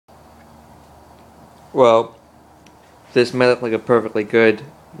Well, this may look like a perfectly good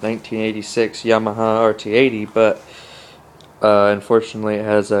 1986 Yamaha RT80, but unfortunately it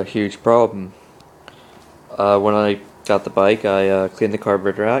has a huge problem. When I got the bike, I cleaned the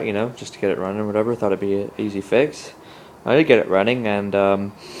carburetor out, just to get it running or whatever. Thought it'd be an easy fix. I did get it running, and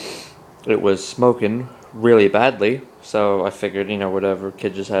it was smoking really badly. So I figured, whatever.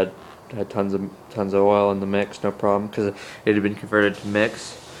 Kid just had tons of oil in the mix, no problem, because it had been converted to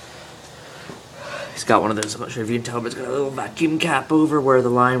mix. He's got one of those. I'm not sure if you can tell, but it's got a little vacuum cap over where the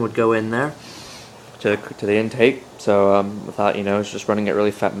line would go in there to the intake. So I thought, it's just running at really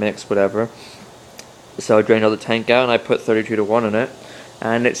fat mix, whatever. So I drained all the tank out and I put 32 to 1 in it,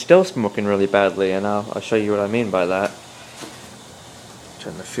 and it's still smoking really badly. And I'll show you what I mean by that.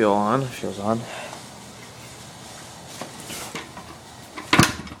 Turn the fuel on. Fuel's on.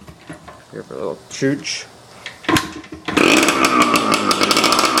 Here for a little chooch.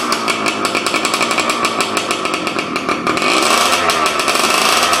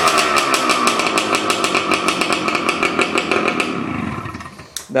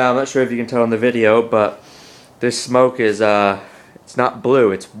 Now, I'm not sure if you can tell in the video, but this smoke is, it's not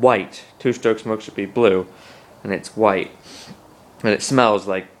blue, it's white. Two-stroke smoke should be blue, and it's white. And it smells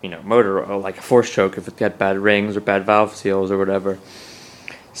like, motor oil, like a four-stroke if it's got bad rings or bad valve seals or whatever.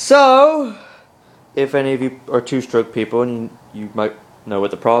 So, if any of you are two-stroke people, and you might know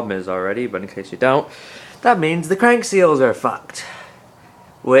what the problem is already, but in case you don't, that means the crank seals are fucked,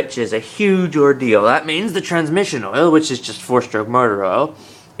 which is a huge ordeal. That means the transmission oil, which is just four-stroke motor oil,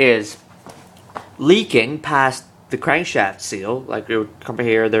 is leaking past the crankshaft seal. Like, it would come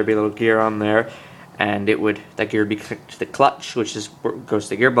here, there'd be a little gear on there, and that gear would be connected to the clutch, which goes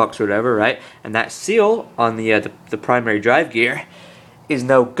to the gearbox or whatever, right? And that seal on the primary drive gear is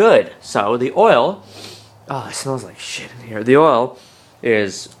no good. So the oil, it smells like shit in here. The oil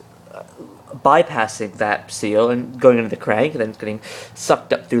is bypassing that seal and going into the crank, and then it's getting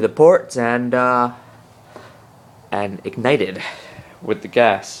sucked up through the ports and ignited with the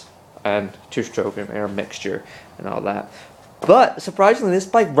gas and two-stroke and air mixture and all that. But surprisingly, this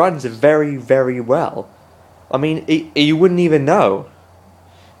bike runs very, very well. I mean, you wouldn't even know.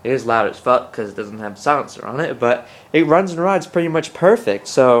 It is loud as fuck because it doesn't have a silencer on it, but it runs and rides pretty much perfect.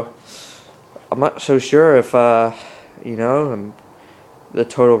 So I'm not so sure if the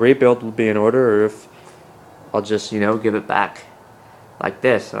total rebuild will be in order, or if I'll just give it back like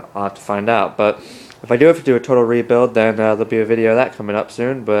this. I'll have to find out. But if I do have to do a total rebuild, then there'll be a video of that coming up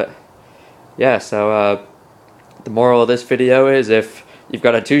soon. But yeah, so the moral of this video is, if you've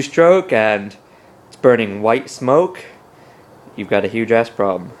got a two-stroke and it's burning white smoke, you've got a huge ass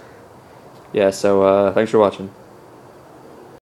problem. Yeah, so thanks for watching.